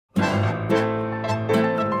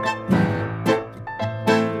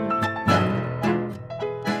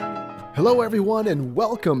Hello, everyone, and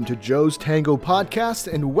welcome to Joe's Tango Podcast,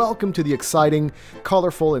 and welcome to the exciting,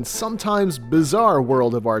 colorful, and sometimes bizarre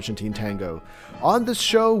world of Argentine tango. On this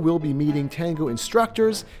show, we'll be meeting tango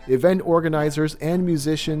instructors, event organizers, and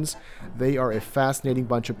musicians. They are a fascinating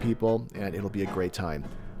bunch of people, and it'll be a great time.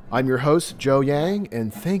 I'm your host, Joe Yang,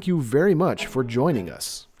 and thank you very much for joining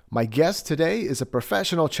us. My guest today is a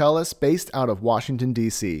professional cellist based out of Washington,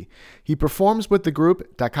 D.C. He performs with the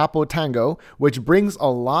group Da Capo Tango, which brings a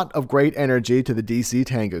lot of great energy to the D.C.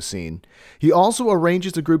 tango scene. He also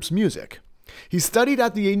arranges the group's music. He studied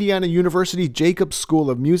at the Indiana University Jacobs School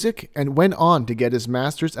of Music and went on to get his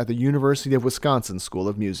master's at the University of Wisconsin School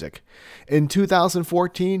of Music. In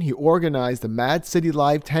 2014, he organized the Mad City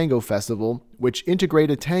Live Tango Festival, which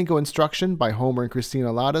integrated tango instruction by Homer and Christina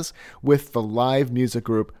Ladas with the live music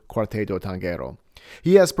group Cuarteto Tanguero.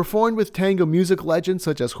 He has performed with tango music legends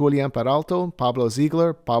such as Julian Peralto, Pablo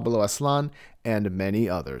Ziegler, Pablo Aslan, and many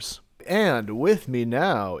others. And with me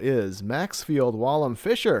now is Maxfield Wallem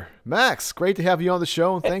Fisher. Max, great to have you on the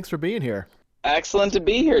show, and thanks for being here. Excellent to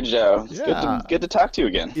be here, Joe. It's good to talk to you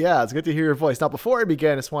again. Yeah, it's good to hear your voice. Now, before I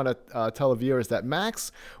begin, I just want to tell the viewers that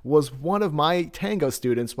Max was one of my tango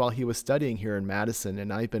students while he was studying here in Madison,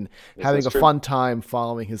 and I've been having a fun time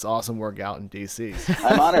following his awesome work out in D.C.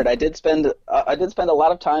 I'm honored. I did spend a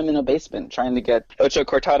lot of time in a basement trying to get Ocho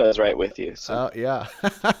Cortados right with you. So. Yeah.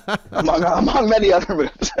 among many other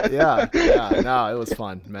moves. yeah. No, it was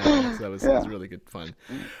fun, man. So it was really good fun.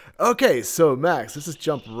 Okay, so Max, let's just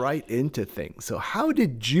jump right into things. So how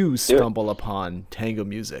did you stumble upon tango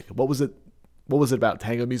music? What was it about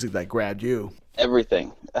tango music that grabbed you?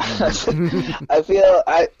 Everything. I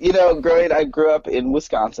grew up in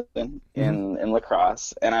Wisconsin in La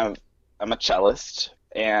Crosse, and I'm a cellist,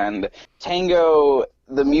 and tango,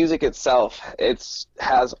 the music itself,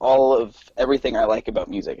 has all of everything I like about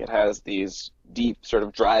music. It has these deep sort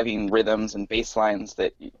of driving rhythms and bass lines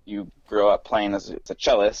that you grow up playing as a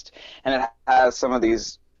cellist, and it has some of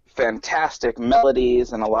these fantastic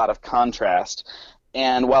melodies and a lot of contrast.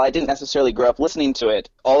 And while I didn't necessarily grow up listening to it,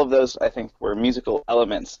 all of those, I think, were musical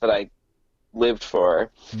elements that I lived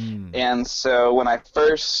for. And so when I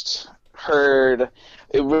first heard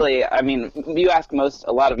it, really, I mean, you ask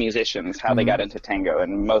a lot of musicians how they got into tango,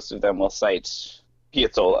 and most of them will cite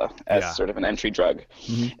Piazzolla as sort of an entry drug.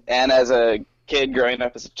 And as a kid growing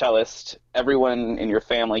up as a cellist, everyone in your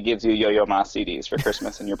family gives you Yo-Yo Ma CDs for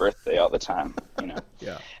Christmas and your birthday all the time, you know.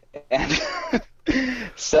 Yeah. And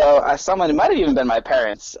so someone, it might have even been my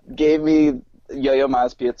parents, gave me Yo-Yo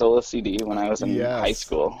Ma's Piazzolla CD when I was in high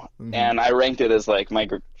school, and I ranked it as like my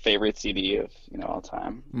favorite CD of all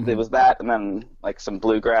time. It was that, and then like some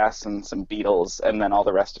bluegrass and some Beatles, and then all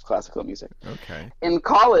the rest of classical music. Okay. In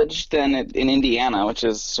college, then in Indiana, which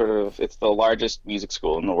is it's the largest music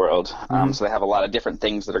school in the world, so they have a lot of different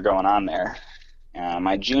things that are going on there.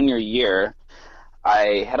 My junior year,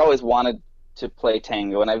 I had always wanted to play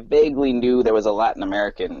tango, and I vaguely knew there was a Latin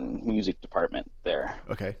American music department there.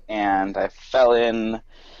 Okay. And I fell in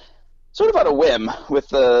sort of on a whim with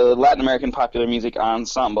the Latin American Popular Music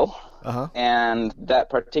Ensemble. And that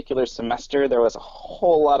particular semester, there was a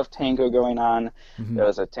whole lot of tango going on. There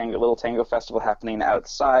was a little tango festival happening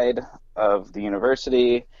outside of the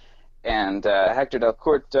university, and Hector Del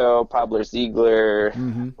Curto, Pablo Ziegler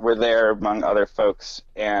were there, among other folks,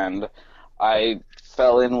 and I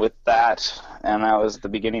fell in with that, and that was the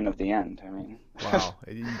beginning of the end. I mean, wow,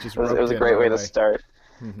 you just it was a great way to start.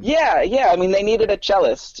 Yeah. I mean, they needed a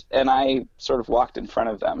cellist, and I sort of walked in front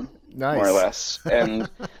of them, more or less. And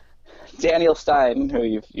Daniel Stein,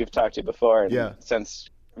 who you've talked to before, and since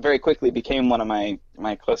very quickly became one of my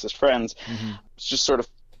closest friends, just sort of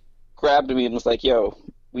grabbed me and was like, "Yo,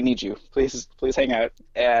 we need you. Please hang out."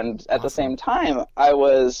 And at the same time, I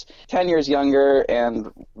was 10 years younger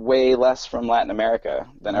and way less from Latin America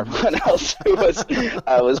than everyone else who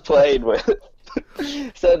I was played with.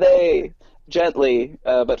 So they gently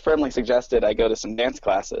but firmly suggested I go to some dance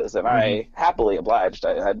classes, and I happily obliged.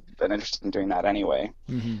 I had been interested in doing that anyway.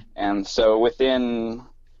 And so within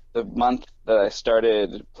the month that I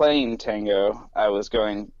started playing tango, I was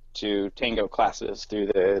going to tango classes through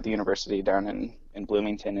the university down in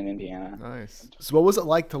Bloomington in Indiana. Nice. So what was it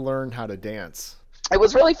like to learn how to dance? It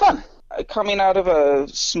was really fun. Coming out of a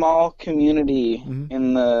small community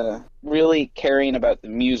in the really caring about the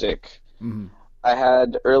music, I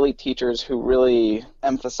had early teachers who really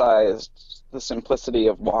emphasized the simplicity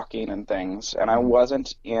of walking and things, and I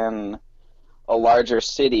wasn't in a larger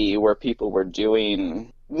city where people were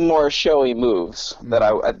doing more showy moves that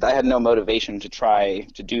I had no motivation to try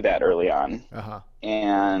to do that early on.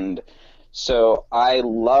 And so I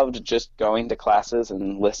loved just going to classes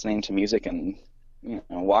and listening to music and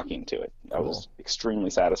walking to it. That Cool. was extremely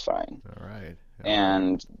satisfying. All right.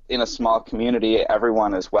 And in a small community,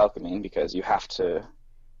 everyone is welcoming because you have to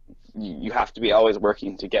be always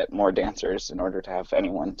working to get more dancers in order to have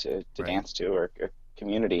anyone to Right. dance to, or a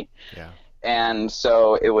community. Yeah. And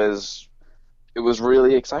so it was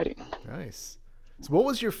really exciting. Nice. So what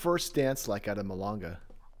was your first dance like at a Malanga?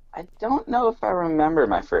 I don't know if I remember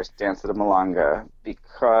my first dance at a Malanga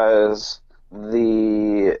because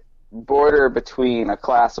the border between a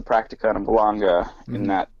class of Practica and a Malanga in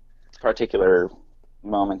that particular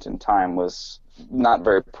moment in time was not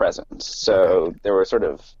very present. So there were sort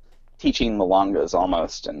of teaching Malangas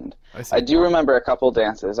almost. And I see. I do remember a couple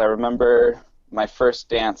dances. I remember my first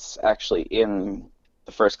dance actually in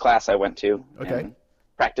the first class I went to. Okay. And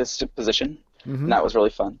practiced position. Mhm. And that was really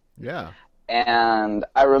fun. Yeah. And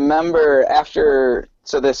I remember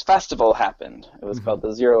so this festival happened. It was called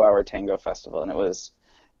the 0 Hour Tango Festival, and it was,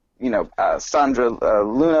 Sandra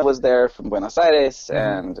Luna was there from Buenos Aires,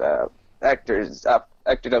 and Hector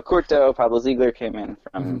Del Curto, Pablo Ziegler came in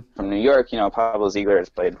from New York. Pablo Ziegler has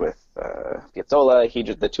played with Piazzolla.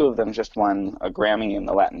 The two of them just won a Grammy in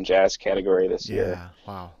the Latin jazz category this year. Yeah.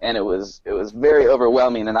 Wow. And it was very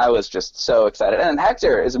overwhelming, and I was just so excited. And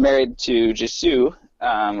Hector is married to Jisoo,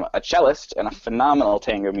 a cellist and a phenomenal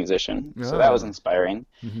tango musician, so that was inspiring.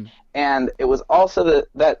 And it was also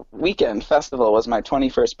that weekend festival was my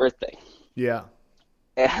 21st birthday. Yeah.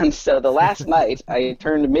 And so the last night, I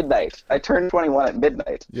turned 21 at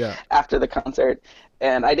midnight after the concert.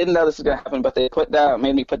 And I didn't know this was going to happen, but they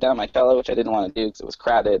made me put down my cello, which I didn't want to do because it was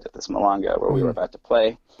crowded at this Malanga where we were about to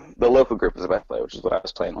play. The local group was about to play, which is what I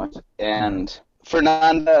was playing with. And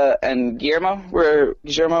Fernanda and Guillermo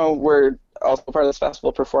were also part of this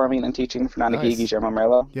festival, performing and teaching. Fernanda Guillermo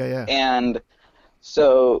Merlo. Yeah. And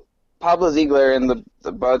so Pablo Ziegler and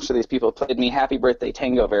the bunch of these people played me Happy Birthday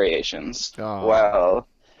Tango variations while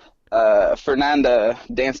Fernanda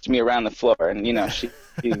danced me around the floor. And,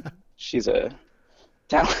 she's a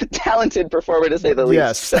talented performer, to say the least.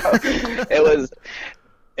 Yes. So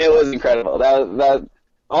it was incredible. That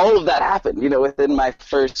all of that happened, within my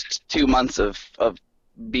first 2 months of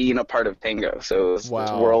being a part of tango. So it was this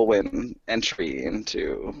whirlwind entry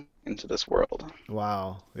into this world.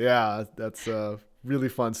 Wow. Yeah, that's a really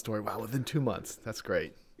fun story. Wow, within 2 months. That's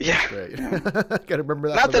great. Yeah. That's great. Gotta remember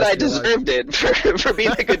that. Not that I deserved it for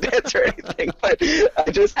being a good dancer or anything, but I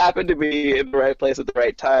just happened to be in the right place at the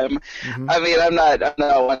right time. I mean, I'm not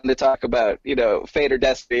one to talk about, fate or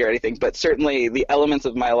destiny or anything, but certainly the elements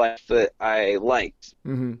of my life that I liked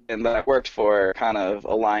and that I worked for kind of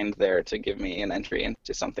aligned there to give me an entry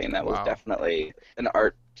into something that was definitely an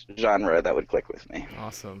art genre that would click with me.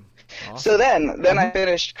 Awesome. So then I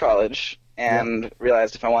finished college and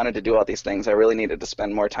realized if I wanted to do all these things, I really needed to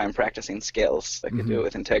spend more time practicing scales. I could do it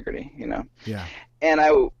with integrity, Yeah. And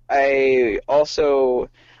I also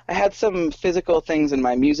had some physical things in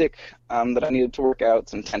my music that I needed to work out,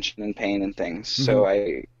 some tension and pain and things. So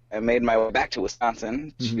I made my way back to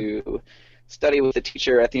Wisconsin to study with a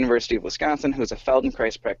teacher at the University of Wisconsin who's a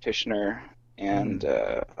Feldenkrais practitioner and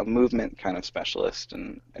a movement kind of specialist,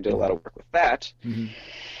 and I did a lot of work with that.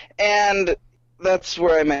 And that's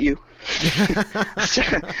where I met you.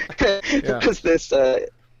 Because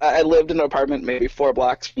I lived in an apartment maybe 4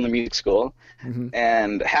 blocks from the music school,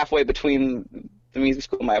 and halfway between the music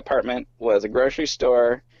school and my apartment was a grocery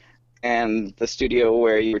store and the studio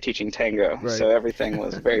where you were teaching tango. Right. So everything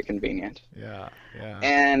was very convenient. Yeah.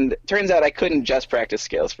 And it turns out I couldn't just practice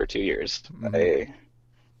scales for 2 years.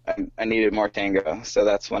 I needed more tango, so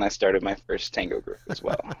that's when I started my first tango group as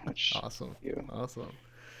well. Which Awesome. Awesome.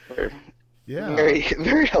 were Yeah. very,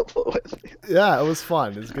 very helpful with. Yeah, it was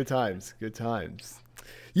fun. It was good times. Good times.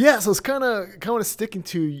 Yeah, so it's kind of sticking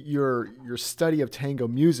to your study of tango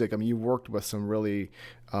music. I mean, you worked with some really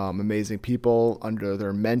amazing people under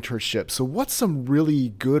their mentorship. So, what's some really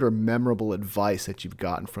good or memorable advice that you've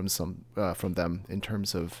gotten from them in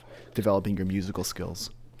terms of developing your musical skills?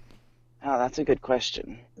 Oh, that's a good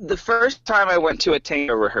question. The first time I went to a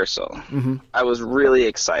tango rehearsal, I was really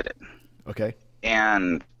excited. Okay.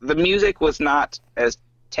 And the music was not as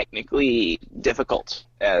technically difficult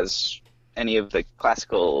as any of the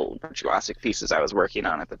classical virtuosic pieces I was working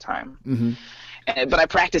on at the time. But I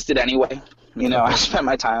practiced it anyway. I spent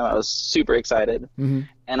my time. I was super excited. And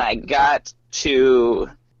I got to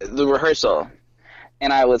the rehearsal,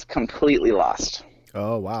 and I was completely lost.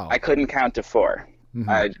 Oh, wow. I couldn't count to 4.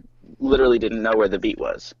 I literally didn't know where the beat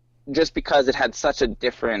was, just because it had such a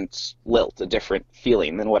different lilt, a different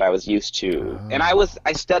feeling than what I was used to. And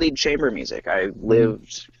I studied chamber music. I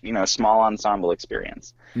lived, a small ensemble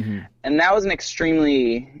experience. And that was an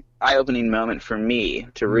extremely eye-opening moment for me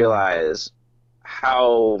to realize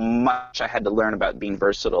how much I had to learn about being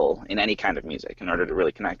versatile in any kind of music in order to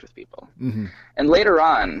really connect with people. Mm-hmm. And later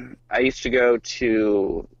on, I used to go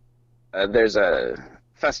to there's a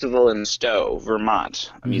festival in Stowe,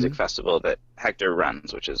 Vermont, a music festival that Hector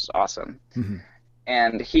runs, which is awesome. Mm-hmm.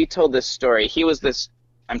 And he told this story. He was this.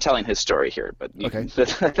 I'm telling his story here, but Okay.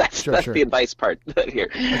 that's Sure. the advice part here.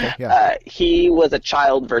 Okay, yeah. He was a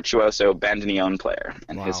child virtuoso bandoneon player,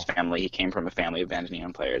 and Wow. his family. He came from a family of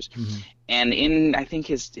bandoneon players. Mm-hmm. And in I think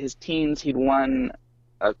his teens, he'd won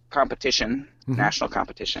a competition, national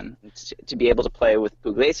competition, to be able to play with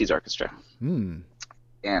Puglisi's orchestra. Mm.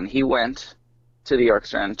 And he went to the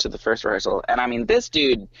orchestra and to the first rehearsal. And I mean, this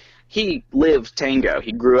dude, he lived tango.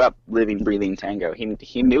 He grew up living, breathing tango. He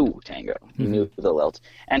knew tango. He knew the lilt.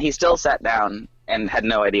 And he still sat down and had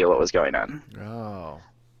no idea what was going on. Oh.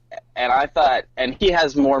 And I thought, and he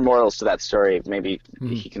has more morals to that story. Maybe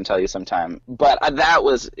he can tell you sometime. But that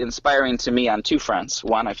was inspiring to me on two fronts.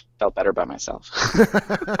 One, I felt better about myself.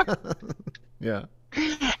 Yeah.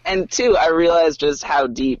 And two, I realized just how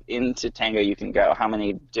deep into tango you can go, how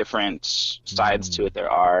many different sides to it there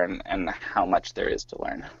are, and how much there is to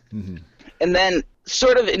learn. Mm-hmm. And then,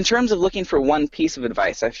 sort of in terms of looking for one piece of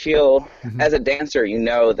advice, I feel as a dancer, you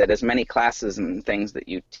know that as many classes and things that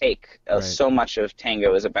you take, Right. so much of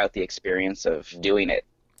tango is about the experience of doing it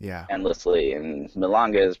Yeah. endlessly in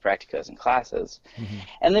milongas, practicas, and classes.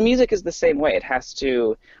 And the music is the same way.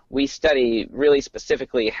 We study really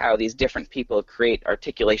specifically how these different people create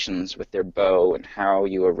articulations with their bow and how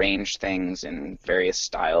you arrange things in various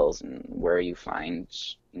styles and where you find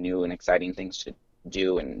new and exciting things to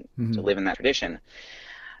do and to live in that tradition.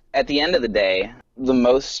 At the end of the day, the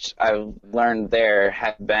most I've learned there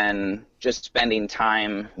have been just spending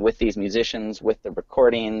time with these musicians, with the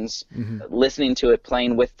recordings, listening to it,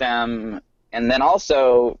 playing with them, and then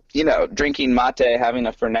also, drinking mate, having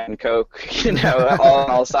a Fernet and Coke, all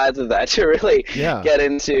on all sides of that to really get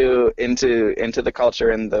into the culture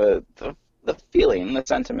and the feeling, the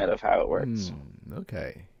sentiment of how it works.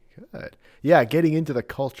 Okay, good. Yeah, getting into the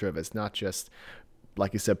culture of it's not just,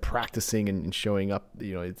 like you said, practicing and showing up.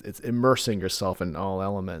 It's immersing yourself in all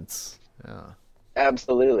elements. Yeah.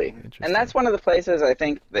 Absolutely. And that's one of the places I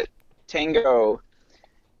think that tango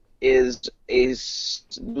is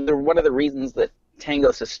one of the reasons that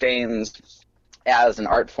tango sustains as an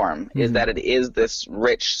art form is that it is this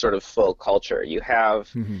rich sort of full culture. You have,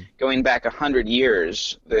 going back 100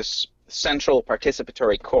 years, this central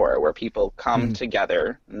participatory core where people come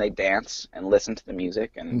together and they dance and listen to the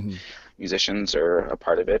music, and musicians are a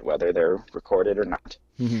part of it, whether they're recorded or not.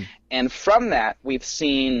 And from that, we've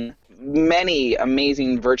seen many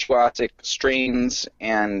amazing virtuosic strains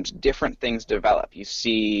and different things develop. You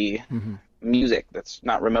see music that's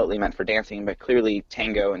not remotely meant for dancing, but clearly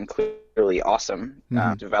tango and clearly awesome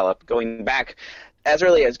develop, going back as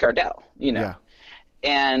early as Gardel, Yeah.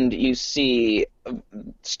 And you see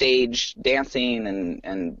stage dancing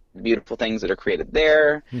and beautiful things that are created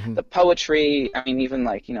there. The poetry, I mean, even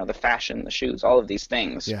the fashion, the shoes, all of these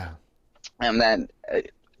things. Yeah. And then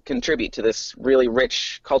contribute to this really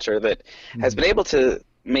rich culture that has been able to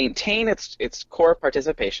maintain its core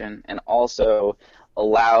participation and also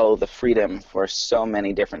allow the freedom for so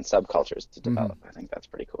many different subcultures to develop. I think that's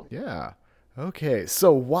pretty cool. Yeah. Okay.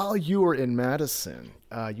 So while you were in Madison,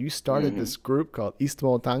 you started this group called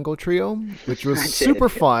Istmo Tango Trio, which was super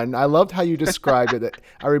fun. I loved how you described it.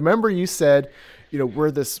 I remember you said,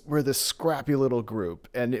 we're this scrappy little group,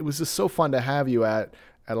 and it was just so fun to have you at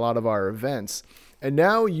a lot of our events. And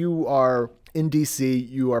now you are in DC.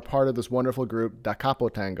 You are part of this wonderful group, Da Capo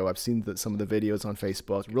Tango. I've seen some of the videos on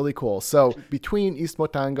Facebook. It's really cool. So between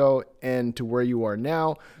Istmo Tango and to where you are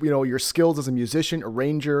now, your skills as a musician,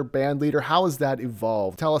 arranger, band leader, how has that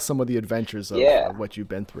evolved? Tell us some of the adventures of what you've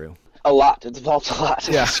been through. A lot. It's evolved a lot.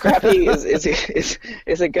 Yeah. Scrappy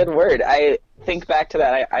is a good word. I think back to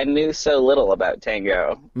that. I knew so little about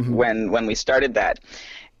tango when we started that.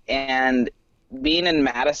 And being in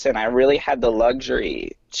Madison, I really had the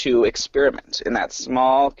luxury to experiment in that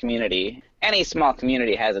small community. Any small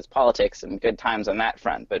community has its politics and good times on that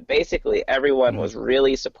front, but basically everyone was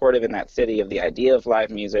really supportive in that city of the idea of live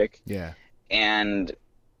music. Yeah. And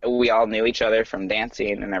we all knew each other from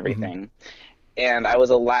dancing and everything. And I was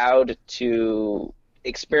allowed to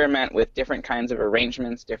experiment with different kinds of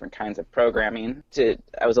arrangements, different kinds of programming.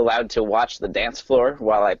 I was allowed to watch the dance floor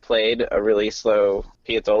while I played a really slow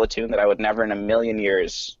Piazzolla tune that I would never in a million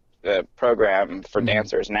years program for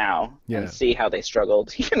dancers now, and see how they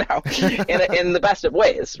struggled, in the best of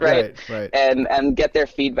ways, right? Right. And get their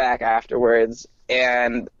feedback afterwards.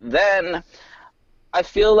 And then I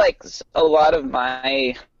feel like a lot of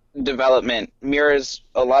my development mirrors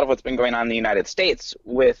a lot of what's been going on in the United States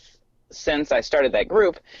since I started that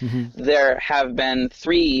group. There have been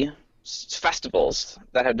 3 festivals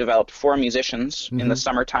that have developed for musicians in the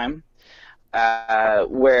summertime,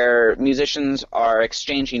 where musicians are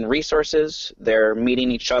exchanging resources, they're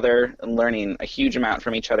meeting each other and learning a huge amount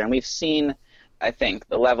from each other. And we've seen, I think,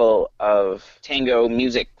 the level of tango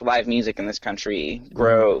music, live music in this country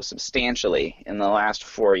grow substantially in the last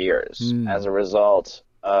 4 years as a result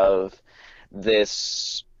of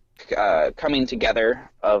this coming together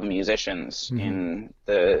of musicians.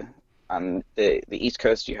 On the East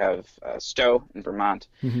Coast, you have Stowe in Vermont.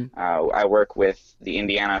 I work with the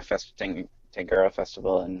Indiana Tangaro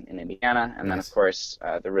Festival in Indiana, and then of course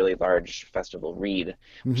the really large festival Reed,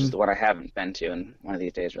 which is the one I haven't been to, and one of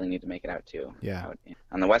these days really need to make it out to. Out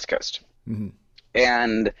on the West Coast.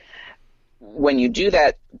 And when you do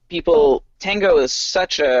that, tango is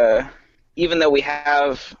such a, even though we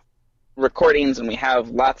have recordings and we have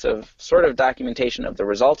lots of sort of documentation of the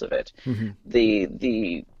result of it,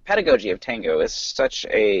 the pedagogy of tango is such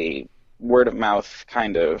a word of mouth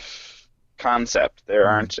kind of concept. There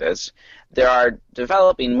are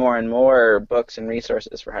developing more and more books and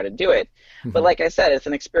resources for how to do it. But like I said, it's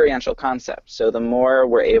an experiential concept. So the more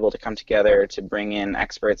we're able to come together to bring in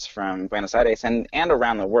experts from Buenos Aires and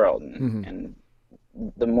around the world, and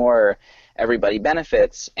the more everybody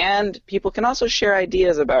benefits. And people can also share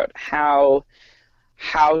ideas about how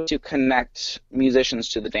to connect musicians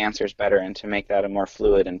to the dancers better and to make that a more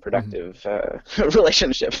fluid and productive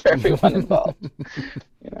relationship for everyone involved.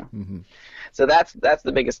 So that's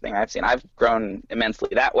the biggest thing I've seen. I've grown immensely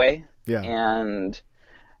that way. And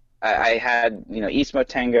I had, Istmo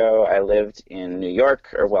Tango. I lived in New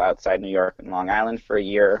York, outside New York in Long Island for a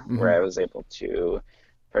year, where I was able to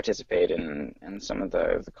participate in some of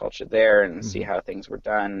the culture there and see how things were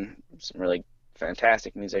done. Some really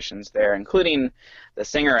fantastic musicians there, including the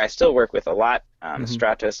singer I still work with a lot,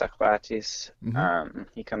 Stratos Aklatis.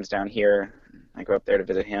 He comes down here. I go up there to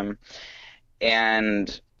visit him.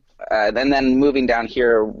 And then moving down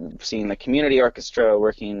here, seeing the community orchestra,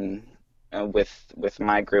 working with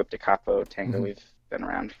my group, Da Capo Tango. We've been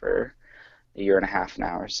around for a year and a half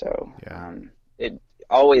now or so. It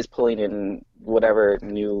always pulling in whatever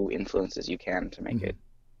new influences you can to make it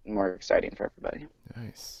more exciting for everybody.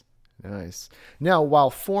 Nice. Now, while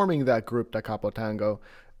forming that group, Da Capo Tango,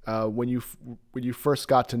 when you first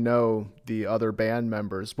got to know the other band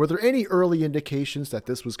members, were there any early indications that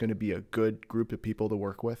this was going to be a good group of people to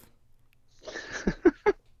work with?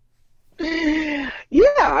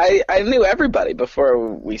 I knew everybody before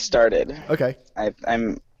we started. Okay.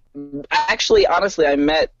 Honestly, I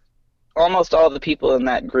met almost all the people in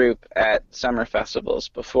that group at summer festivals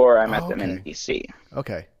before I met them in DC.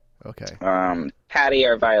 Okay. Patty,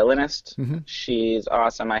 our violinist, she's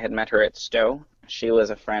awesome. I had met her at Stowe. She was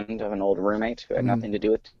a friend of an old roommate who had nothing to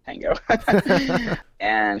do with tango.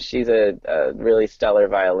 And she's a really stellar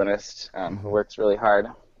violinist who works really hard.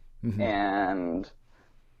 And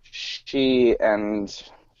she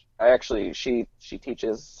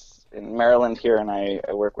teaches in Maryland here, and I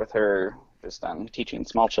work with her just on teaching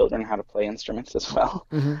small children how to play instruments as well.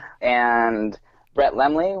 And Brett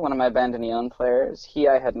Lemley, one of my bandoneon players,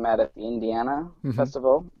 I had met at the Indiana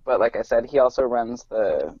Festival, but like I said, he also runs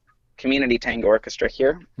the community tango orchestra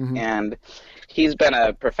here, and he's been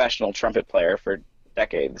a professional trumpet player for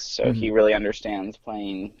decades, so he really understands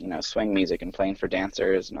playing, swing music and playing for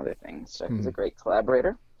dancers and other things, so he's a great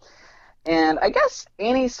collaborator. And I guess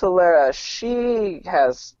Annie Solera, she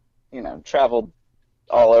has, traveled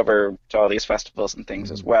all over to all these festivals and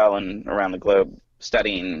things as well, and around the globe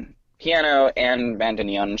studying piano and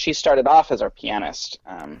bandoneon. She started off as our pianist,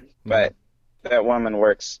 but that woman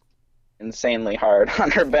works insanely hard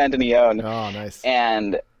on her bandoneon. Oh, nice.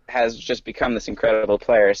 And has just become this incredible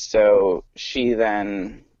player. So she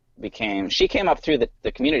then she came up through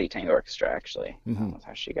the community tango orchestra, actually. That's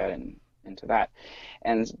how she got into that.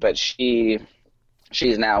 But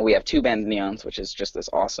she's now, we have 2 bandoneons, which is just this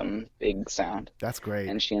awesome big sound. That's great.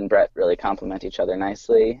 And she and Brett really complement each other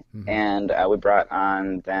nicely. And we brought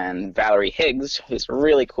on then Valerie Higgs, who's a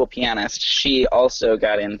really cool pianist. She also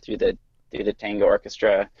got in through the tango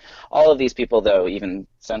orchestra. All of these people, though, even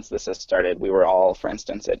since this has started, we were all, for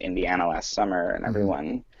instance, at Indiana last summer, and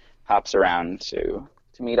everyone hops around to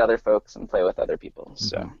meet other folks and play with other people.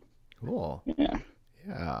 So cool. Yeah.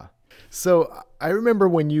 So I remember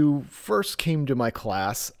when you first came to my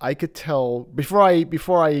class, I could tell before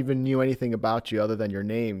I even knew anything about you other than your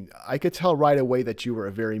name, I could tell right away that you were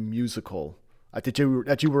a very musical, that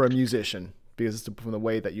you were a musician, because from the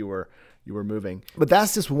way that you were you were moving. But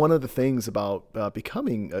that's just one of the things about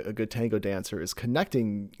becoming a good tango dancer is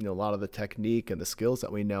connecting, a lot of the technique and the skills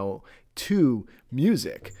that we know to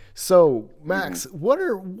music. So Max, what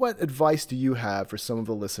advice do you have for some of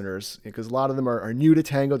the listeners? Because a lot of them are new to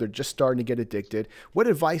tango. They're just starting to get addicted. What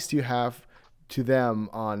advice do you have to them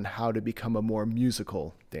on how to become a more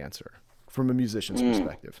musical dancer from a musician's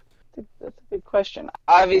perspective? That's a good question.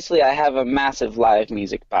 Obviously, I have a massive live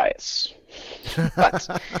music bias,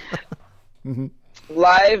 but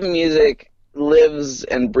live music lives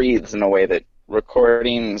and breathes in a way that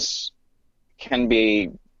recordings can be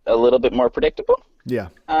a little bit more predictable. Yeah.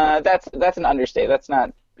 That's an understatement. That's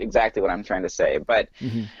not exactly what I'm trying to say, but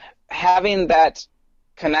having that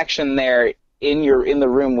connection there in the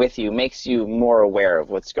room with you makes you more aware of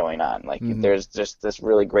what's going on. Like there's just this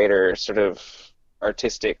really greater sort of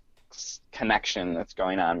artistic connection that's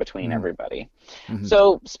going on between everybody.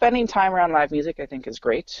 So spending time around live music, I think, is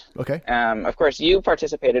great. Okay. Of course, you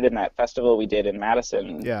participated in that festival we did in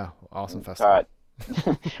Madison. Yeah, awesome festival.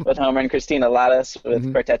 With Homer and Christina Lattis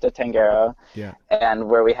with Quarteto Tanguero. Yeah. And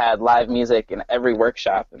where we had live music in every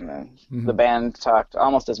workshop, and the band talked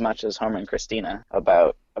almost as much as Homer and Christina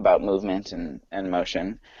about movement and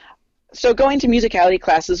motion. So going to musicality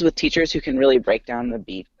classes with teachers who can really break down the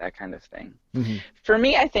beat, that kind of thing. For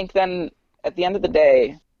me, I think then at the end of the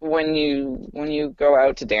day, when you go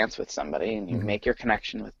out to dance with somebody and you make your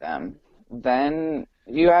connection with them, then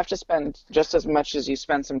you have to spend just as much as you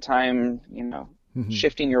spend some time,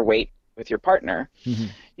 shifting your weight with your partner.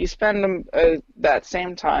 You spend that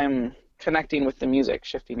same time connecting with the music,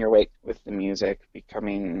 shifting your weight with the music,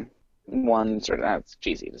 becoming one sort of, that's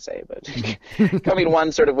cheesy to say, but becoming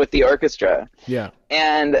one sort of with the orchestra. Yeah.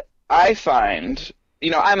 And I find,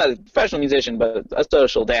 I'm a professional musician, but a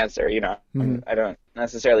social dancer, I don't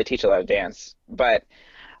necessarily teach a lot of dance, but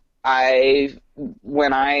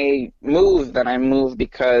when I move, then I move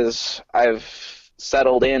because I've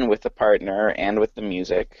settled in with the partner and with the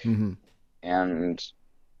music, and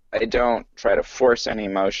I don't try to force any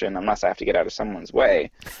emotion unless I have to get out of someone's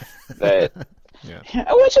way. That,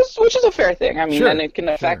 which is a fair thing. I mean, and it can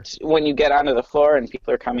affect when you get onto the floor and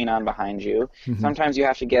people are coming on behind you. Sometimes you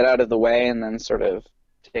have to get out of the way and then sort of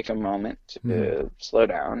take a moment to slow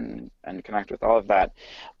down and connect with all of that.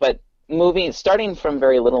 But starting from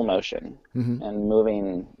very little motion and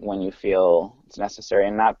moving when you feel it's necessary,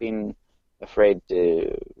 and not being afraid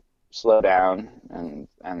to slow down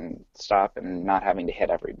and stop, and not having to hit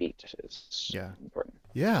every beat is important.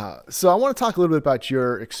 Yeah. So I want to talk a little bit about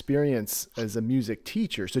your experience as a music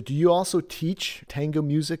teacher. So do you also teach tango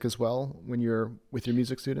music as well when you're with your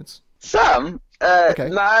music students? Some,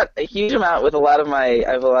 not a huge amount. I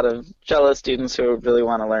have a lot of cello students who really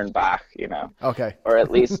want to learn Bach, Okay. or at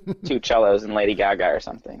least two cellos and Lady Gaga or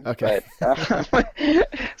something. Okay. But,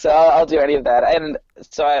 so I'll do any of that, and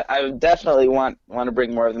so I definitely want to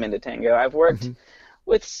bring more of them into tango. I've worked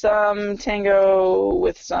with some tango,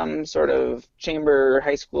 with some sort of chamber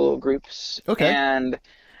high school groups, and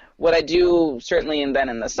what I do certainly, and then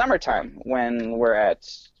in the summertime when we're at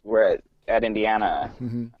Indiana,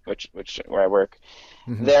 where I work,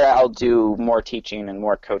 there I'll do more teaching and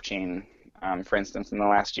more coaching. For instance, in the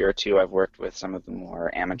last year or two, I've worked with some of the more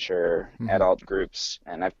amateur adult groups,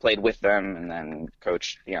 and I've played with them and then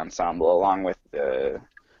coached the ensemble along with the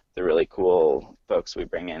really cool folks we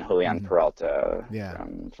bring in, Julian Peralta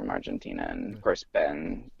from Argentina, and of course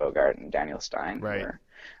Ben Bogart and Daniel Stein, who are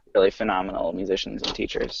really phenomenal musicians and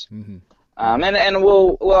teachers. And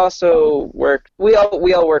we'll also work. We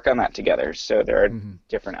all work on that together. So there are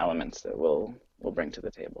different elements that we'll bring to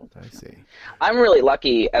the table. I see. I'm really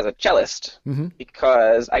lucky as a cellist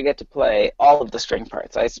because I get to play all of the string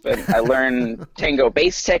parts. I learn tango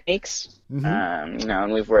bass techniques.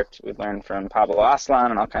 And we've learned from Pablo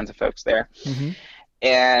Aslan and all kinds of folks there.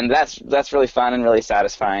 And that's really fun and really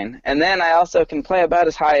satisfying. And then I also can play about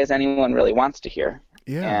as high as anyone really wants to hear.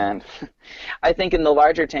 Yeah. And I think in the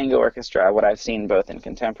larger tango orchestra, what I've seen both in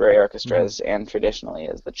contemporary orchestras and traditionally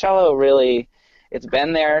is the cello really, it's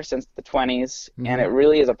been there since the 20s, and it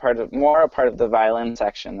really is more a part of the violin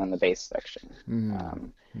section than the bass section.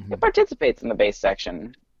 It participates in the bass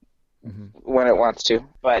section when it wants to,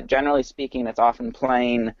 but generally speaking, it's often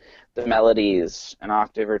playing the melodies an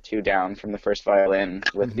octave or two down from the first violin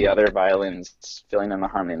with the other violins filling in the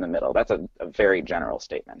harmony in the middle. That's a very general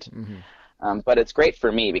statement. But it's great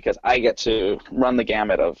for me because I get to run the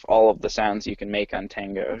gamut of all of the sounds you can make on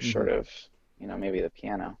tango, short of, maybe the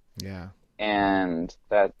piano. Yeah. And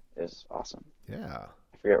that is awesome. Yeah.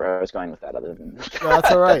 I forget where I was going with that other than that's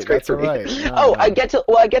all right. That's all right. No. I get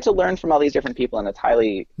to learn from all these different people, and it's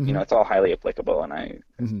highly, it's all highly applicable, and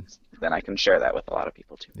then I can share that with a lot of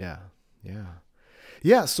people too. Yeah. Yeah.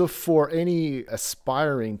 Yeah, so for any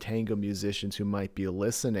aspiring tango musicians who might be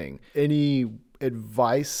listening, any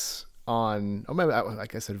advice on, or maybe I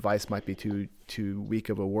guess advice might be too weak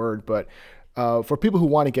of a word, but for people who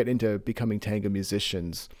want to get into becoming tango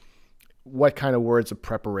musicians, what kind of words of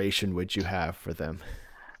preparation would you have for them?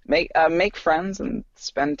 Make friends and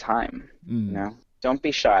spend time. You Mm. know, don't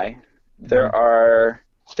be shy. Mhm.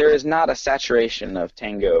 There is not a saturation of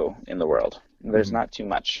tango in the world. There's Mhm. not too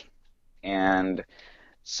much, and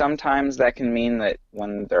sometimes that can mean that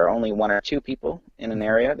when there are only one or two people in an Mhm.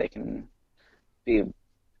 area, they can be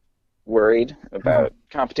worried Mhm. about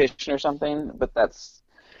competition or something. But that's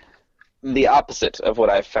the opposite of what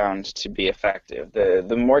I've found to be effective.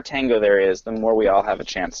 The more tango there is, the more we all have a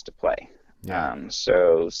chance to play. Yeah.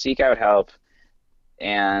 So seek out help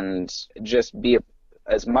and just be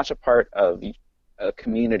as much a part of a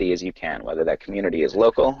community as you can, whether that community is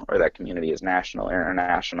local or that community is national or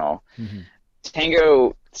international. Mhm.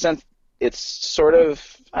 Tango, since it's sort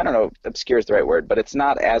of, I don't know, obscure is the right word, but it's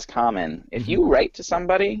not as common. If Mhm. you write to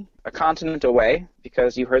somebody a continent away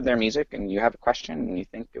because you heard their music and you have a question and you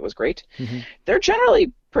think it was great, Mhm. they're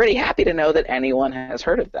generally pretty happy to know that anyone has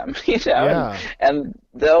heard of them, Yeah. and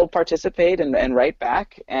they'll participate and write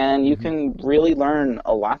back, and you Mhm. can really learn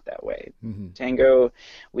a lot that way. Mhm. Tango,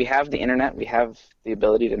 we have the internet, we have the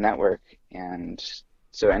ability to network, and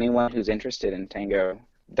so anyone who's interested in tango,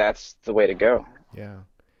 that's the way to go. Yeah.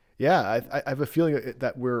 Yeah, I have a feeling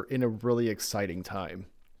that we're in a really exciting time.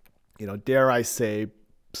 Dare I say,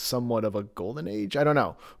 somewhat of a golden age? I don't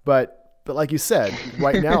know, but like you said,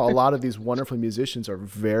 right now a lot of these wonderful musicians are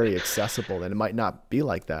very accessible, and it might not be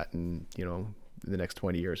like that in the next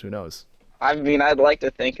 20 years. Who knows? I mean, I'd like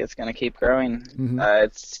to think it's going to keep growing. Hmm.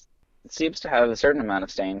 It seems to have a certain amount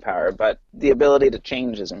of staying power, but the ability to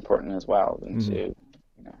change is important as well, and to,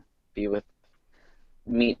 Hmm. be with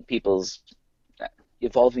meet people's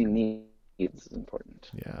evolving needs is important.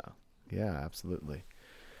 Yeah, yeah, absolutely.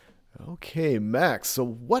 Okay, Max. So,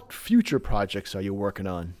 what future projects are you working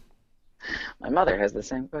on? My mother has the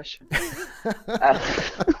same question.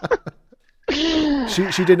 Uh,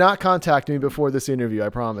 She did not contact me before this interview. I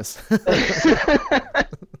promise.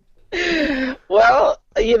 well,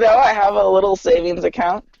 I have a little savings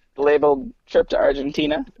account labeled trip to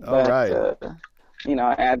Argentina All that right.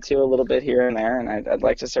 I add to a little bit here and there, and I'd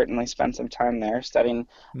like to certainly spend some time there studying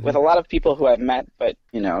with Hmm. a lot of people who I've met. But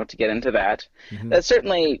to get into that, Hmm. that's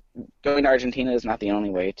certainly going to Argentina is not the only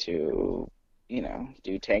way to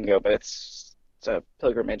do tango, but it's a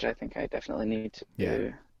pilgrimage I think I definitely need Yeah.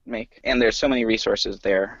 to make. And there's so many resources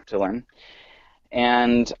there to learn.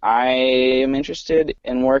 And I am interested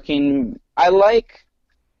in working. I like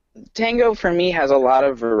tango for me has a lot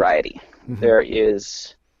of variety. Hmm. There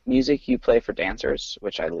is music you play for dancers,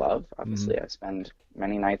 which I love. Hmm. Obviously, I spend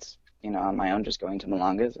many nights, on my own just going to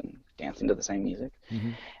milongas and dancing to the same music.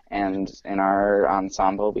 Hmm. And in our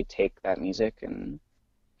ensemble, we take that music and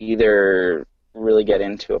either really get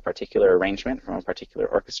into a particular arrangement from a particular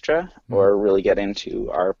orchestra Hmm. or really get into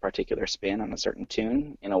our particular spin on a certain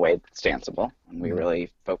tune in a way that's danceable. And we Hmm.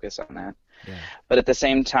 really focus on that. Yeah. But at the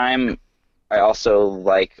same time, I also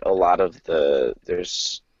like a lot of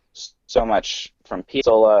there's so much from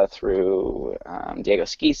Piazzolla through Diego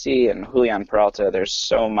Schisi and Julian Peralta. There's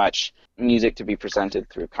so much music to be presented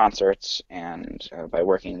through concerts and by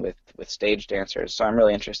working with stage dancers. So I'm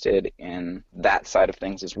really interested in that side of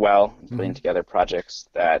things as well, Hmm. putting together projects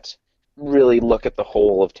that really look at the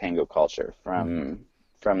whole of tango culture Hmm.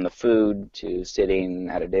 from the food to sitting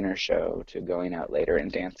at a dinner show to going out later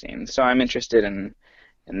and dancing. So I'm interested in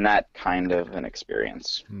that kind of an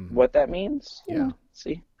experience. Hmm. What that means, Yeah.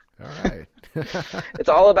 see. All right. It's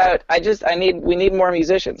all about we need more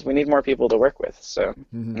musicians. We need more people to work with. So,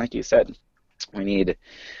 Hmm. like you said, we need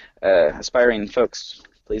aspiring folks.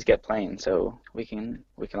 Please get playing so we can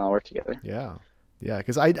all work together. Yeah. Yeah,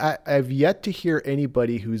 because I've yet to hear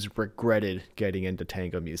anybody who's regretted getting into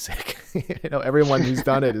tango music. Everyone who's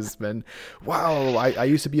done it has been, wow, I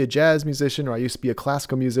used to be a jazz musician, or I used to be a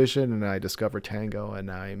classical musician, and I discovered tango, and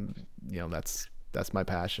that's my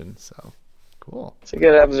passion. So cool. It's a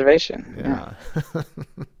good observation. Yeah. Yeah.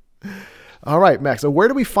 All right, Max. So where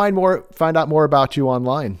do we find out more about you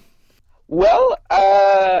online? Well,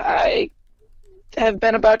 I have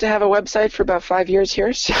been about to have a website for about 5 years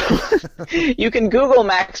here, so you can Google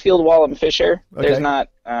Maxfield Wallem Fisher. There's Okay. not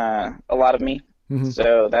a lot of me, Hmm.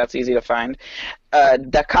 so that's easy to find.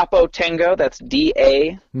 Da Capo Tango, that's Hmm.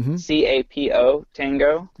 DACAPO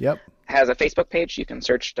Tango, Yep. has a Facebook page. You can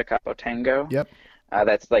search Da Capo Tango. Yep.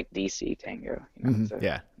 That's like DC Tango. Hmm. It's a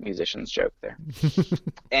Yeah. musician's joke there.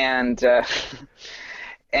 And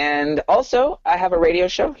And also, I have a radio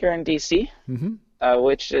show here in DC,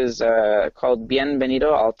 which is called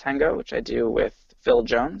Bienvenido al Tango, which I do with Phil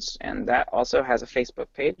Jones, and that also has a Facebook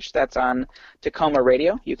page that's on Tacoma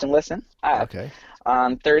Radio. You can listen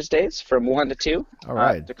on Thursdays from 1 to 2 All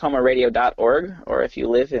right. tacomaradio.org, or if you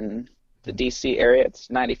live in the DC area, it's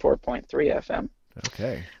 94.3 FM.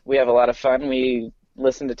 Okay. We have a lot of fun. We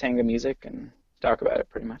listen to tango music and talk about it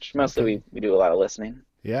pretty much. Mostly we do a lot of listening.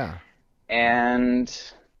 Yeah. And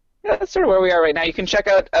yeah, that's sort of where we are right now. You can check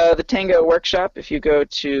out the Tango Workshop if you go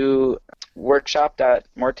to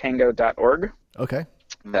workshop.moretango.org. Okay.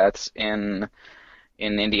 That's in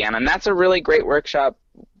Indiana, and that's a really great workshop.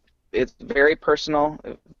 It's very personal,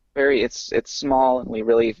 it's small, and we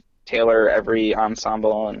really tailor every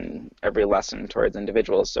ensemble and every lesson towards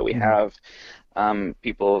individuals. So we have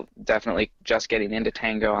people definitely just getting into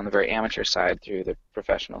tango on the very amateur side through the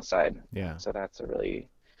professional side. Yeah. So that's a really,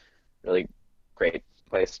 really great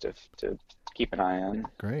place to keep an eye on.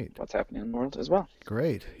 Great. What's happening in the world as well.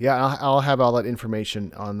 Great. Yeah, I'll have all that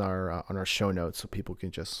information on our show notes, so people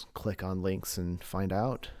can just click on links and find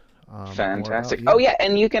out. Fantastic. Oh yeah,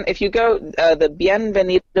 and you can, if you go the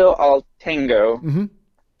Bienvenido al Tango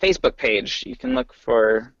Facebook page, you can look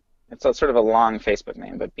for, it's a sort of a long Facebook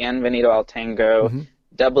name, but Bienvenido al Tango,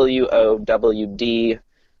 WOWD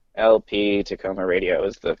Tacoma Radio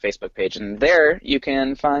is the Facebook page, and there you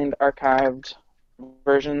can find archived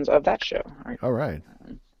versions of that show. All right.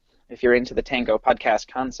 If you're into the tango podcast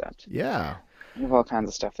concept. Yeah. You have all kinds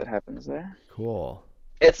of stuff that happens there. Cool.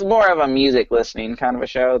 It's more of a music listening kind of a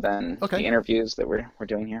show than the interviews that we're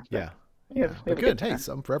doing here. Yeah. Yeah. But good. Hey,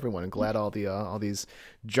 something for everyone. I'm glad all these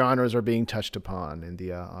genres are being touched upon in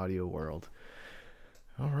the audio world.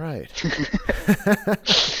 All right.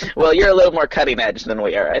 Well, you're a little more cutting edge than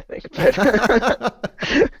we are, I think. But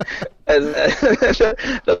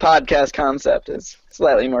the podcast concept is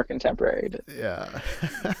slightly more contemporary. Yeah.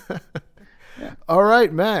 All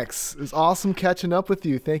right, Max. It was awesome catching up with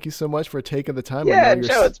you. Thank you so much for taking the time. Yeah,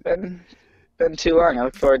 Joe, it's been too long. I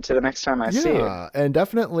look forward to the next time I see you. Yeah, and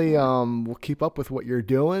definitely we'll keep up with what you're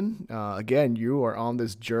doing. Again, you are on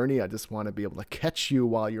this journey. I just want to be able to catch you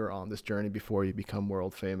while you're on this journey before you become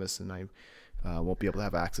world famous, and I won't be able to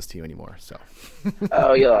have access to you anymore. So.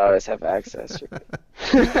 Oh, you'll always have access.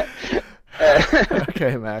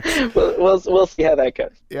 Okay, Max. We'll see how that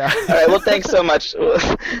goes. Yeah. All right. Well, thanks so much.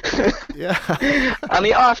 Yeah. On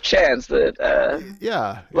the off chance that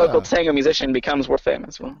local tango musician becomes world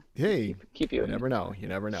famous, well, keep you. You never know. You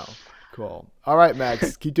never know. Cool. All right,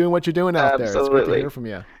 Max. Keep doing what you're doing out there. It's good to hear from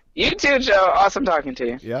you. You too, Joe. Awesome talking to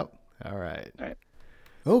you. Yep. All right. All right.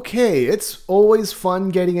 Okay, it's always fun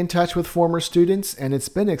getting in touch with former students, and it's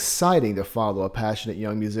been exciting to follow a passionate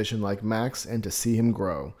young musician like Max and to see him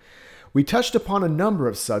grow. We touched upon a number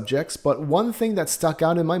of subjects, but one thing that stuck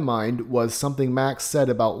out in my mind was something Max said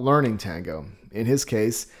about learning tango. In his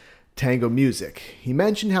case, tango music. He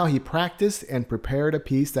mentioned how he practiced and prepared a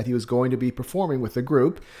piece that he was going to be performing with the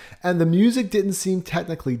group, and the music didn't seem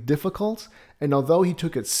technically difficult, and although he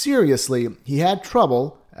took it seriously, he had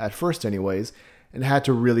trouble, at first anyways, and had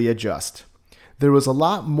to really adjust. There was a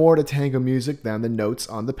lot more to tango music than the notes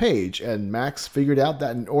on the page, and Max figured out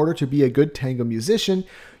that in order to be a good tango musician,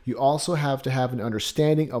 you also have to have an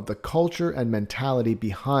understanding of the culture and mentality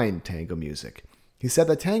behind tango music. He said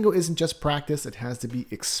that tango isn't just practice, it has to be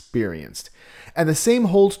experienced. And the same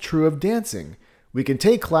holds true of dancing. We can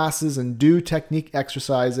take classes and do technique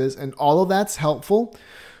exercises, and all of that's helpful,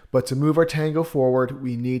 but to move our tango forward,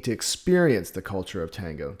 we need to experience the culture of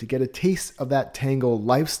tango, to get a taste of that tango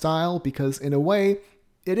lifestyle, because in a way,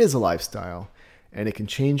 it is a lifestyle, and it can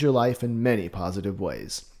change your life in many positive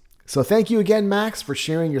ways. So thank you again, Max, for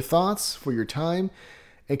sharing your thoughts, for your time,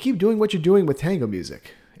 and keep doing what you're doing with tango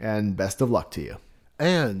music. And best of luck to you.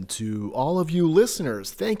 And to all of you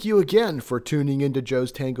listeners, thank you again for tuning into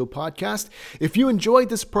Joe's Tango Podcast. If you enjoyed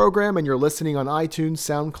this program and you're listening on iTunes,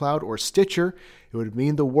 SoundCloud, or Stitcher, it would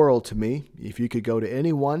mean the world to me if you could go to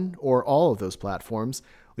any one or all of those platforms,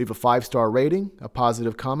 leave a 5-star rating, a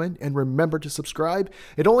positive comment, and remember to subscribe.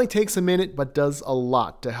 It only takes a minute, but does a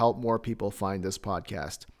lot to help more people find this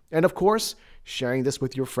podcast. And of course, sharing this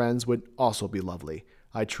with your friends would also be lovely.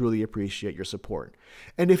 I truly appreciate your support.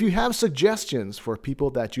 And if you have suggestions for people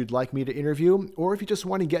that you'd like me to interview, or if you just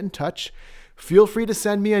want to get in touch, feel free to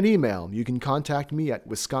send me an email. You can contact me at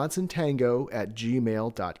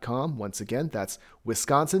wisconsintango@gmail.com. Once again, that's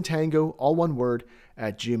wisconsintango, all one word,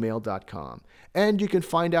 @gmail.com. And you can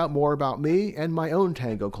find out more about me and my own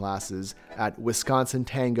tango classes at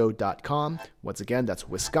wisconsintango.com. Once again, that's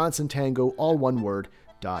wisconsintango, all one word,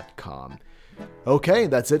 .com. Okay,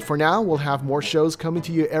 that's it for now. We'll have more shows coming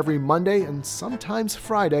to you every Monday and sometimes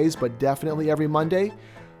Fridays, but definitely every Monday.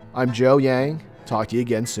 I'm Joe Yang. Talk to you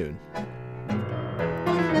again soon.